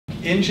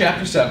in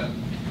chapter 7,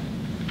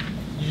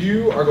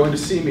 you are going to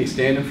see me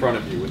stand in front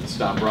of you with the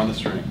stopper on the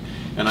string,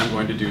 and I'm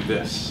going to do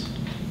this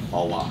a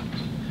lot.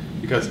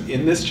 Because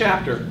in this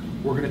chapter,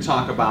 we're going to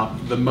talk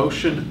about the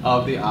motion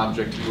of the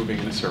object moving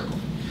in a circle.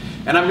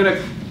 And I'm going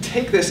to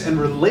take this and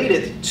relate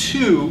it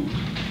to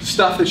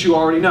stuff that you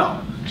already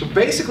know. So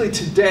basically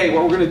today,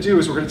 what we're going to do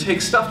is we're going to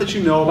take stuff that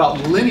you know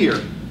about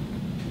linear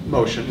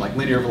motion, like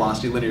linear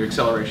velocity, linear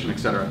acceleration,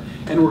 etc.,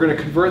 and we're going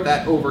to convert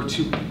that over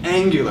to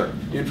angular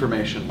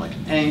information, like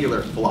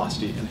angular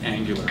velocity and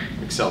angular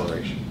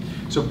acceleration.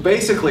 So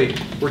basically,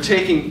 we're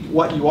taking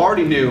what you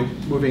already knew,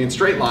 moving in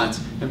straight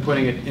lines, and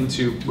putting it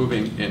into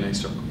moving in a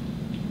circle.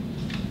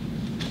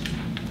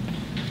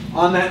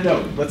 On that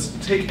note, let's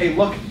take a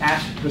look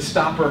at the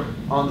stopper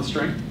on the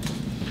string.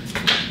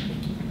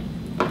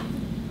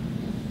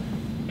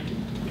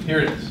 Here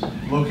it is,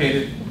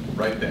 located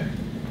right there.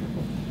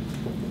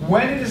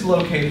 When it is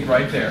located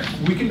right there,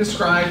 we can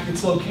describe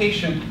its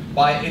location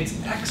by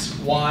its x,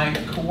 y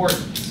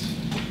coordinates.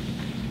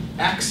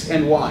 X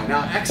and y.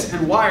 Now, x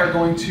and y are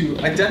going to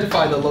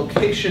identify the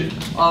location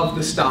of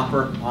the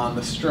stopper on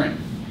the string.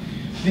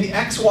 The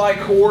xy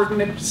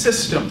coordinate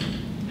system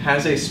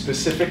has a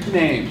specific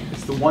name.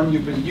 It's the one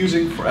you've been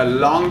using for a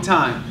long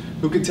time.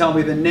 Who can tell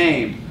me the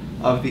name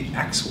of the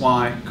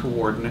xy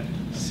coordinate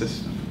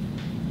system?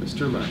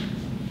 Mr. Learn.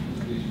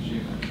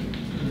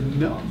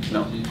 No,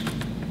 no.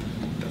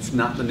 That's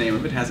not the name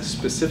of it. It has a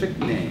specific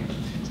name.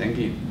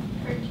 Zangin.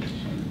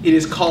 It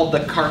is called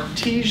the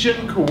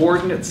Cartesian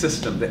coordinate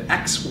system, the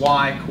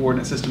xy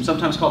coordinate system,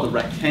 sometimes called the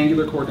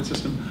rectangular coordinate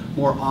system,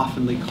 more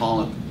oftenly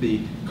call it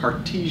the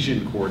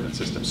Cartesian coordinate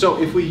system. So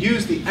if we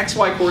use the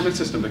xy coordinate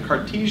system, the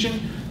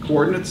Cartesian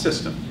coordinate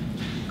system,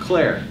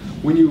 Claire,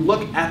 when you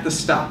look at the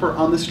stopper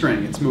on the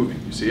string, it's moving.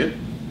 You see it?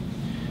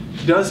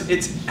 Does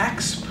its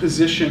x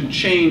position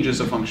change as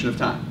a function of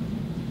time?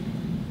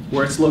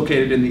 Where it's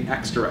located in the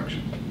x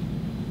direction?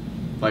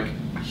 Like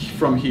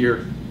from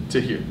here to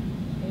here?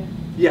 Yeah.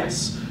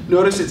 Yes.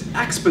 Notice its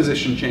x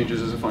position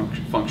changes as a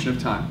function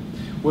of time.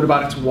 What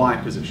about its y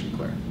position,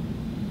 Claire?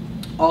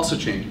 Also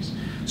changes.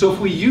 So if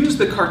we use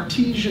the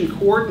Cartesian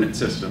coordinate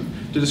system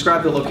to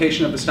describe the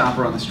location of the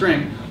stopper on the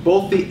string,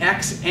 both the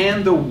x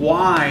and the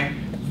y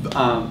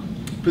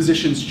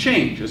positions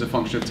change as a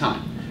function of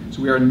time.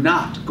 So we are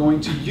not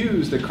going to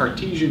use the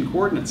Cartesian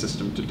coordinate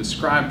system to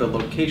describe the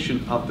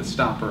location of the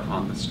stopper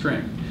on the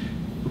string.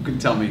 Who can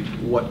tell me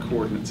what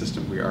coordinate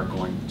system we are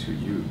going to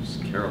use?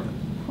 Carolyn.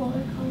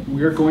 Polar coordinates.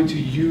 We are going to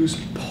use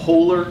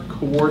polar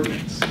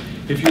coordinates.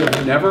 If you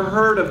have never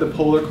heard of the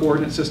polar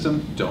coordinate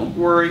system, don't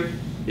worry,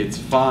 it's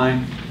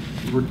fine.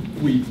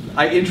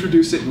 I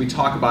introduce it and we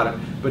talk about it,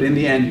 but in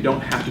the end, you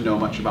don't have to know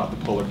much about the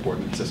polar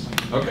coordinate system.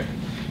 Okay,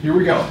 here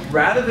we go.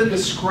 Rather than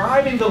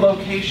describing the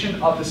location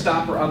of the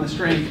stopper on the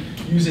string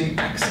using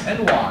x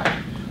and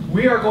y,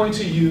 we are going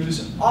to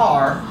use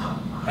r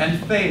and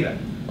theta,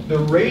 the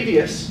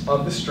radius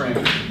of the string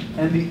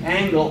and the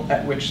angle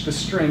at which the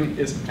string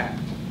is at.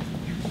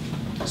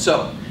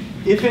 So,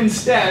 if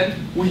instead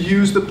we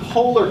use the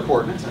polar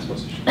coordinates, I'm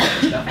supposed to show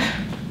this now.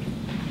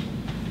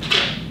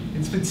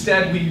 If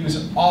instead we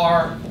use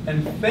r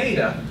and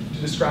theta to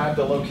describe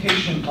the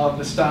location of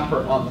the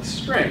stopper on the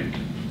string,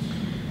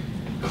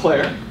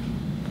 Claire,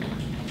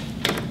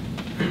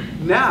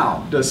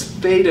 now does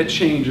theta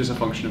change as a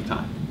function of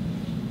time?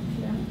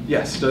 Yeah.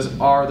 Yes. Does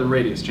r, the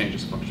radius, change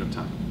as a function of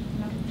time?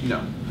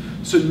 No. No.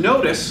 So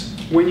notice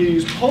when you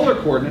use polar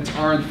coordinates,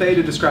 r and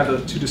theta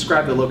to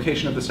describe the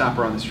location of the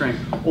stopper on the string,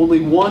 only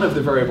one of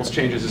the variables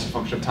changes as a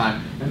function of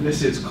time, and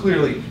this is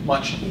clearly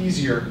much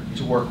easier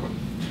to work with.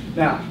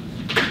 Now,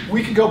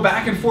 we can go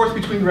back and forth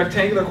between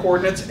rectangular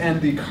coordinates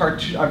and the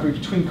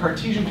between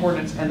Cartesian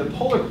coordinates and the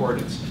polar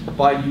coordinates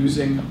by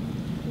using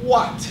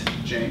what,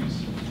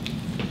 James?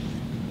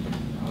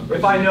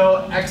 If I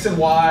know x and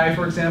y,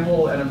 for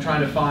example, and I'm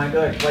trying to find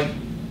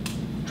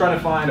trying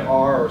to find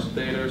r or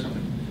theta or something,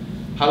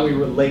 how do we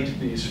relate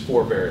these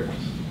four variables?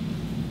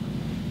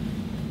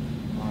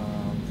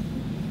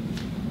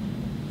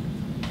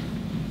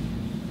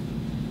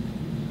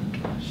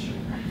 Not sure.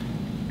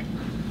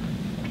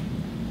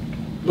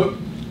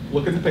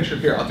 Look at the picture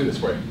here. I'll do this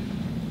for you.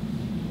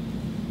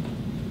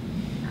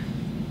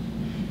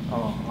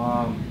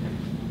 Oh,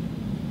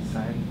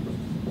 sine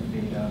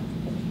theta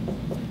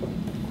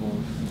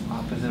goes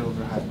opposite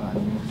over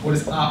hypotenuse. What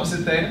is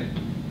opposite theta?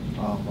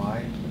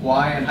 Y.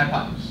 Y and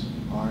hypotenuse.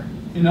 R.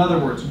 In other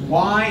words,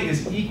 y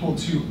is equal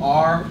to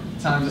r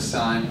times the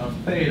sine of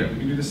theta. We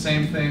can do the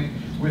same thing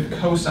with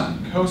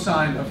cosine.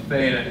 Cosine of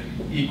theta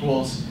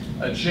equals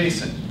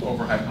adjacent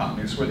over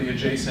hypotenuse, where the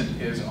adjacent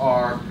is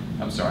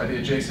the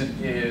adjacent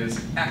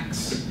is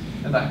x,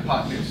 and the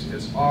hypotenuse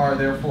is r.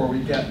 Therefore, we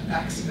get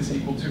x is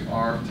equal to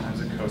r times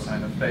the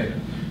cosine of theta.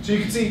 So you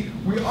can see,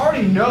 we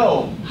already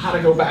know how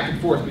to go back and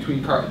forth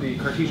between the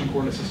Cartesian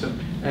coordinate system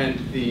and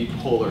the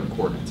polar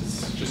coordinates.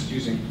 It's just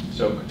using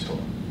SOHCAHTOA.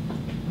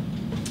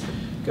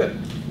 Good.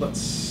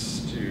 Let's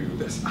do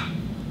this.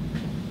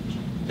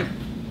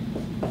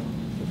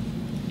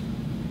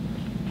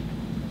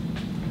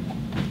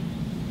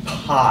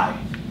 Pi.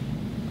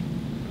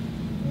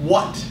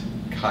 What,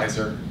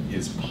 Kaiser,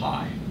 is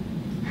pi?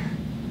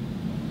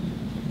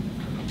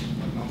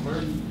 A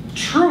number?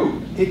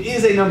 True. It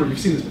is a number. You've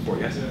seen this before,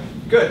 yes? Yeah.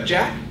 Good.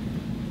 Jack?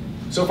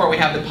 So far we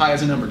have that pi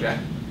as a number, Jack.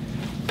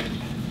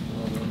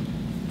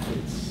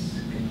 It's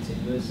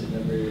continuous, it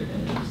never ends.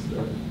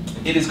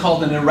 It is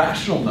called an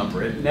irrational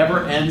number. It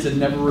never ends and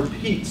never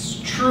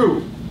repeats.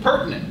 True.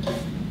 Pertinent.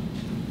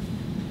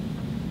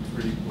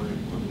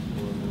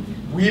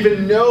 3.14. We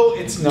even know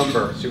its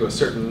number to a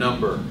certain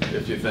number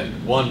if you think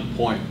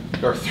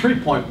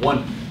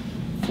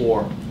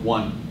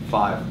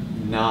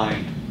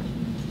 3.141559.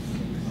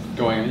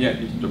 Going on, yeah,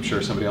 I'm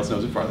sure somebody else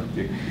knows it farther.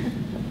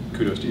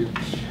 Kudos to you.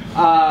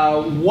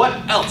 What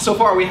else? So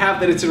far we have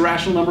that it's a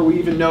rational number. We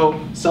even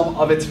know some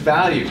of its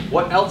value.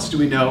 What else do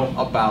we know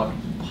about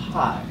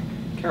pi?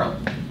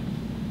 Carolyn?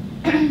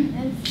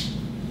 It's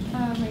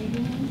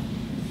radian,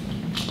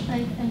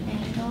 like an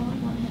angle,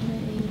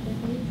 180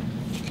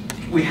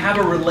 degrees. We have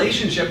a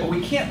relationship, but we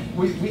can't,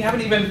 we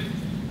haven't even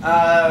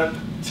to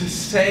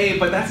say,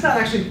 but that's not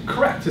actually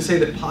correct, to say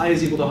that pi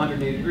is equal to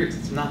 180 degrees.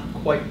 It's not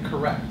quite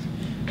correct.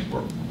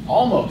 We're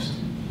almost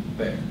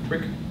there.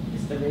 Rick?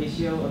 It's the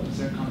ratio of the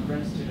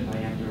circumference to the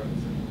diameter of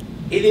the circle.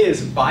 It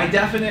is, by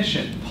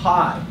definition,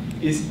 pi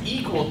is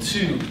equal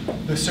to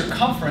the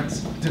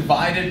circumference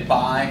divided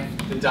by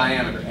the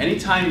diameter.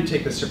 Anytime you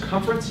take the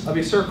circumference of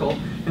a circle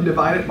and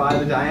divide it by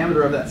the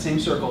diameter of that same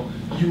circle,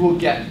 you will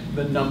get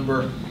the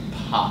number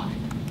pi.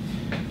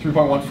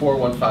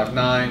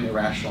 3.14159,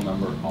 irrational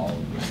number, all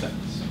of those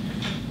things.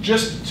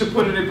 Just to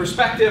put it in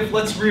perspective,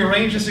 let's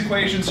rearrange this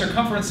equation.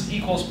 Circumference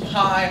equals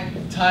pi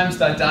times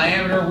the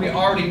diameter. We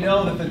already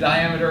know that the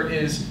diameter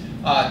is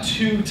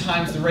 2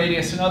 times the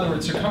radius. In other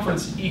words,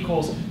 circumference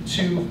equals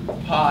 2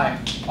 pi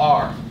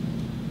r.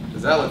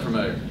 Does that look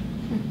familiar?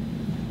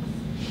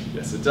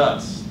 Yes, it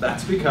does.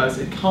 That's because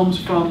it comes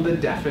from the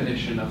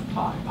definition of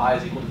pi. Pi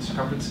is equal to the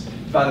circumference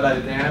divided by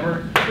the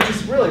diameter, which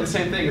is really the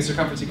same thing as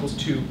circumference equals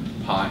 2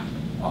 pi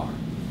r.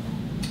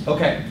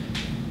 Okay,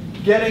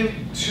 getting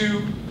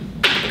to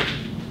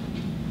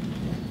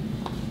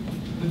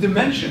the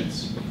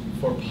dimensions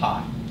for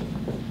pi.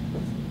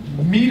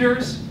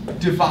 Meters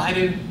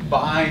divided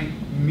by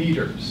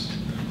meters.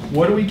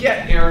 What do we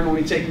get, Aaron, when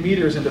we take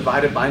meters and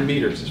divide it by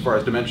meters as far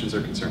as dimensions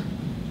are concerned?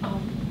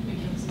 It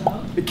cancels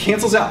out. It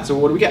cancels out, so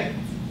what do we get?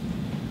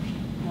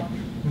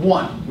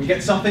 1. We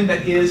get something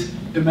that is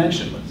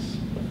dimensionless.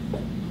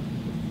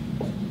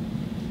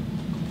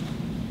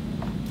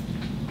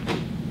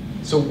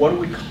 So what do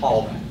we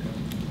call that?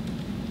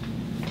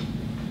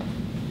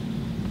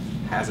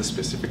 Has a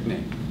specific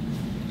name.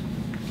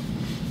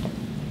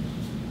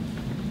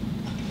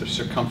 The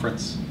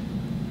circumference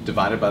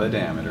divided by the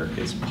diameter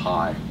is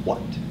pi what?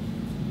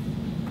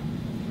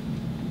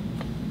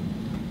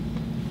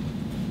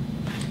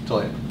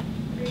 Tell you.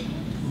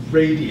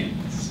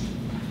 Radians.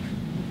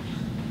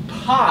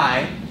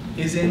 Pi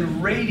is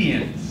in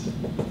radians.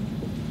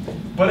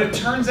 But it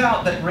turns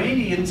out that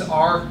radians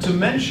are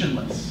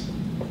dimensionless.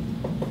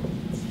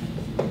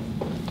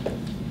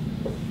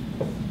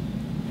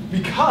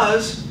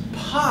 Because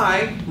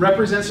pi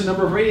represents a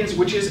number of radians,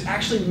 which is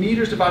actually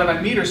meters divided by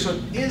meters, so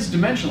it is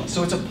dimensionless.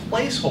 So it's a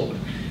placeholder.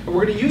 And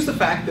we're going to use the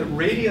fact that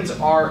radians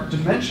are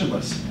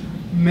dimensionless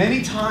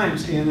many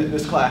times in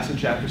this class in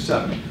Chapter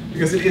 7,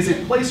 because it is a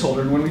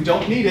placeholder, and when we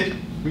don't need it,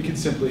 we can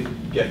simply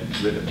get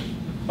rid of it.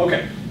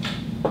 Okay,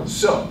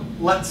 so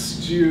let's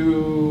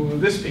do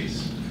this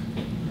piece.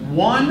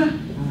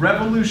 1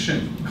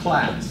 revolution,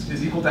 class,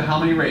 is equal to how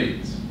many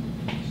radians?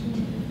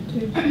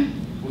 2.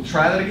 We'll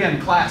try that again.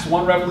 Class,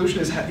 1 revolution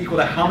is equal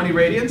to how many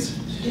radians?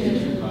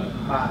 2.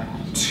 Pi.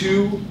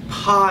 2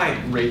 pi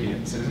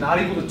radians. It is not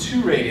equal to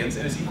 2 radians.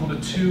 It is equal to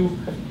 2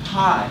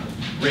 pi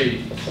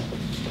radians.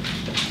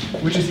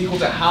 Which is equal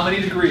to how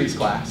many degrees,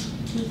 class?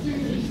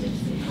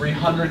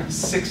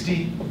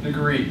 360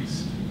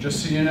 degrees.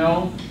 Just so you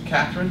know,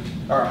 Catherine,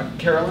 or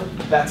Carolyn,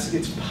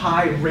 it's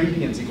pi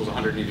radians equals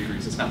 180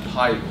 degrees. It's not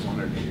pi equals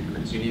 180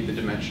 degrees. You need the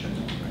dimension,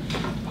 right?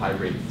 Pi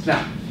radians.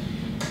 Now,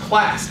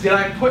 class, did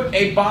I put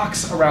a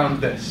box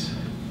around this?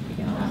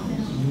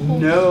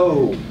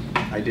 No,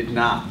 I did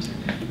not.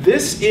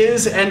 This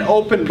is an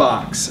open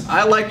box.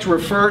 I like to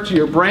refer to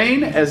your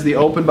brain as the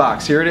open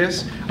box. Here it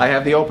is. I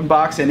have the open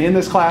box, and in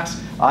this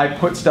class, I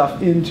put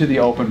stuff into the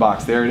open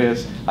box. There it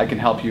is. I can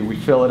help you. We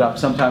fill it up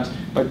sometimes,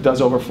 but it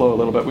does overflow a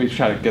little bit. We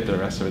try to get the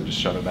rest of it, just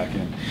shove it back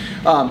in.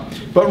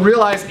 But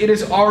realize it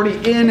is already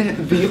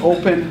in the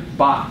open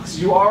box.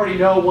 You already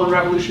know 1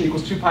 revolution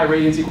equals 2 pi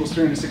radians equals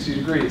 360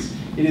 degrees.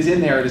 It is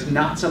in there. It is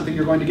not something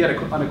you're going to get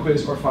on a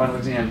quiz or final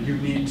exam. You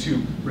need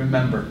to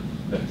remember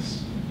this.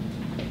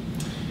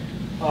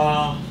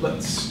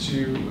 Let's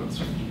do, what else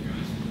we do?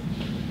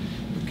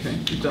 Okay,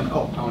 we've done,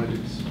 oh, I want to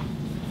do this.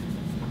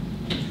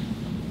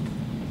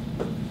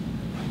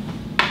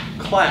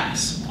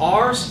 Class,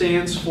 R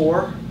stands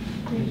for?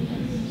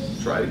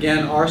 Radius. Try it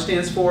again. R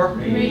stands for?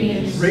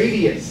 Radius.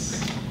 Radius.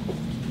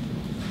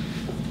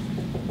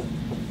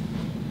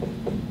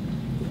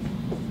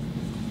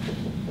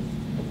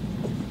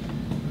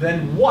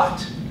 Then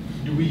what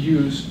do we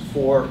use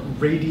for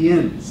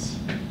radians?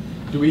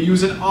 Do we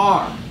use an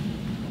R?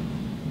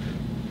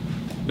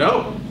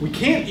 No, we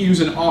can't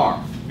use an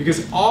R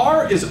because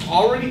R is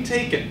already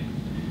taken.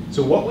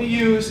 So what we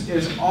use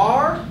is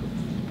RAD,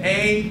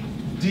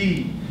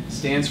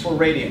 stands for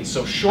radians.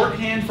 So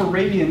shorthand for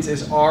radians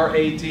is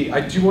RAD.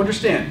 I do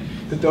understand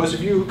that those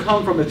of you who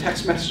come from the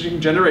text messaging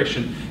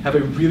generation have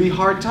a really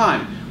hard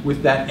time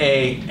with that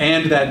A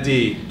and that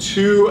D.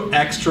 2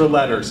 extra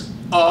letters.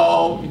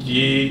 Oh,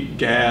 ye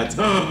gads.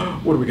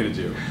 What are we going to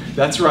do?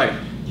 That's right.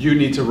 You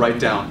need to write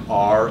down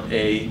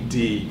RAD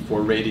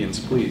for radians,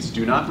 please.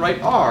 Do not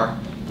write R.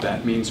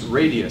 That means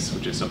radius,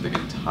 which is something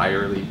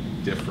entirely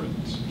different.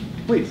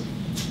 Please.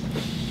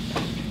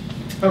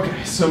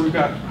 Okay, so we've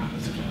got...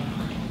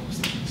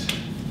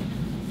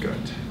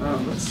 Good.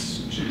 Let's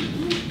do...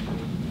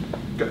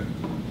 Good.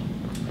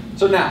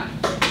 So now,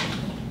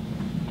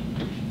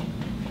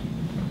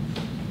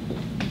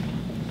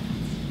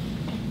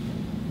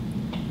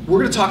 we're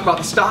going to talk about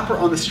the stopper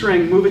on the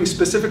string moving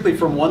specifically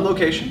from one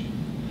location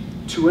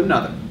to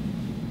another.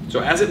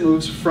 So as it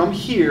moves from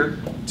here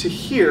to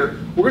here,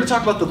 we're going to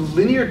talk about the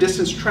linear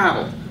distance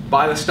traveled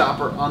by the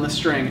stopper on the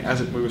string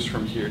as it moves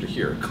from here to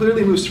here. It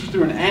clearly moves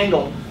through an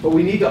angle, but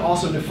we need to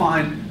also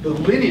define the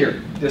linear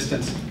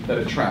distance that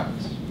it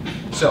travels.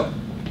 So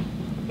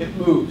it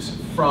moves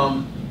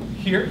from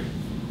here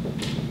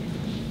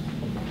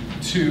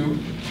to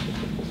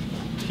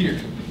here.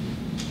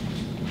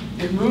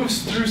 It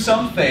moves through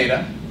some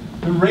theta.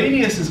 The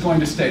radius is going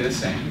to stay the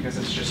same because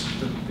it's just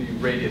the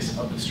radius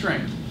of the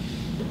string.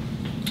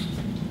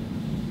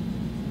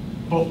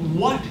 But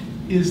what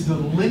is the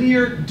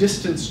linear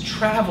distance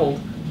traveled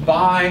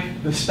by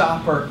the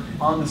stopper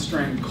on the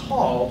string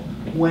called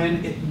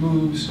when it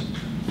moves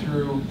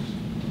through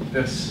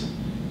this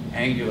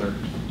angular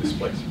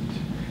displacement?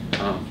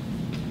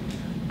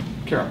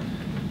 Carol.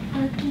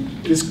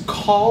 It is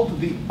called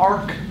the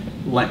arc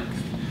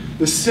length.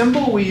 The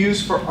symbol we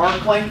use for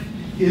arc length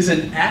is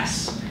an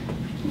S.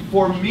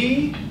 For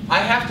me, I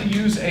have to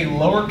use a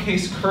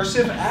lowercase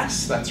cursive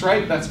s. That's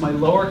right, that's my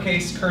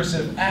lowercase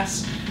cursive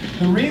s.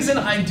 The reason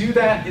I do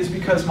that is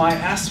because my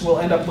s will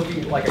end up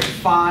looking like a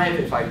 5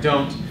 if I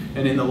don't,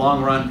 and in the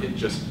long run, it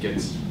just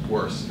gets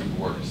worse and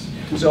worse.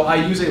 So I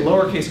use a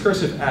lowercase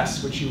cursive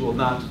s, which you will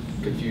not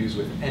confuse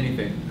with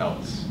anything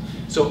else.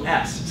 So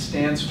S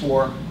stands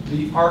for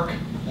the arc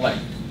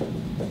length.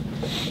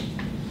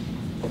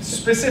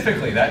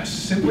 Specifically, that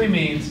simply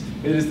means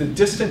it is the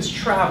distance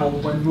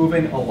traveled when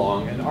moving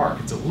along an arc.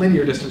 It's a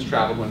linear distance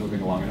traveled when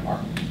moving along an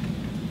arc.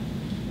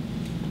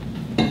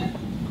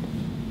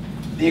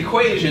 The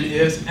equation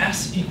is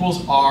S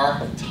equals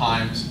R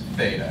times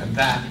theta, and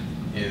that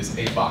is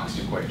a boxed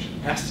equation.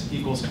 S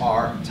equals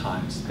R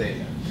times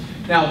theta.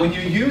 Now, when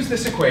you use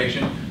this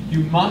equation,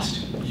 you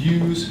must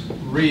use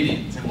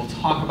radians, and we'll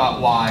talk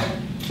about why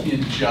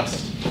in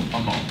just a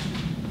moment.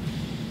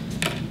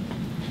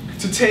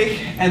 To take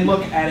and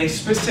look at a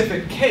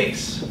specific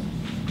case,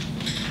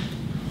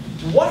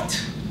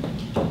 what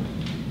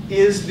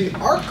is the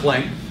arc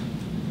length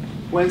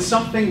when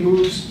something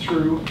moves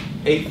through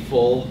a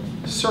full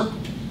circle?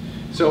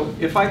 So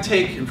if I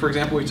take, and for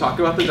example, we talked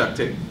about the duct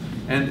tape,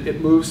 and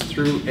it moves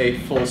through a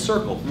full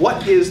circle.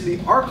 What is the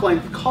arc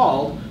length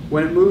called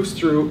when it moves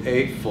through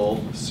a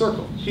full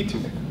circle?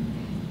 P2.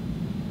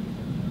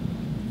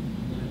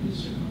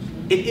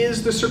 It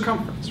is the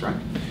circumference, right?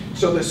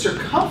 So the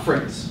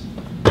circumference,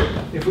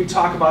 if we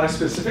talk about a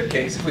specific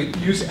case, if we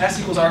use S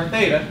equals R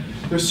theta,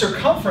 the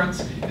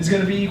circumference is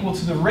going to be equal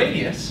to the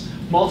radius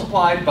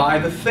multiplied by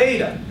the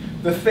theta.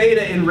 The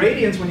theta in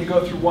radians, when you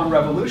go through one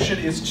revolution,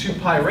 is 2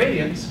 pi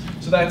radians,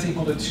 so that's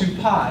equal to 2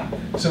 pi.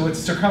 So its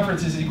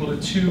circumference is equal to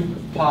 2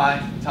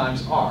 pi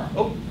times r.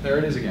 Oh, there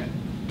it is again.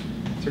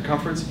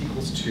 Circumference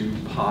equals 2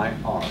 pi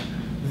r.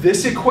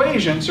 This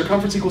equation,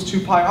 circumference equals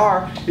 2 pi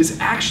r, is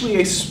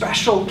actually a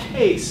special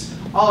case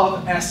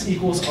of S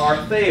equals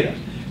r theta.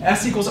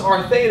 S equals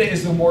r theta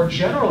is the more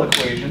general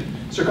equation.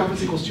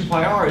 Circumference equals 2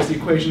 pi r is the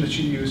equation that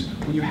you use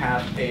when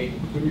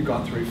you've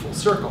gone through a full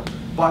circle.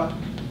 But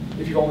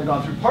if you've only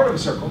gone through part of a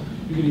circle,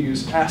 you're going to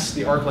use S,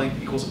 the arc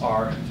length, equals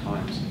r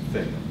times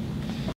theta.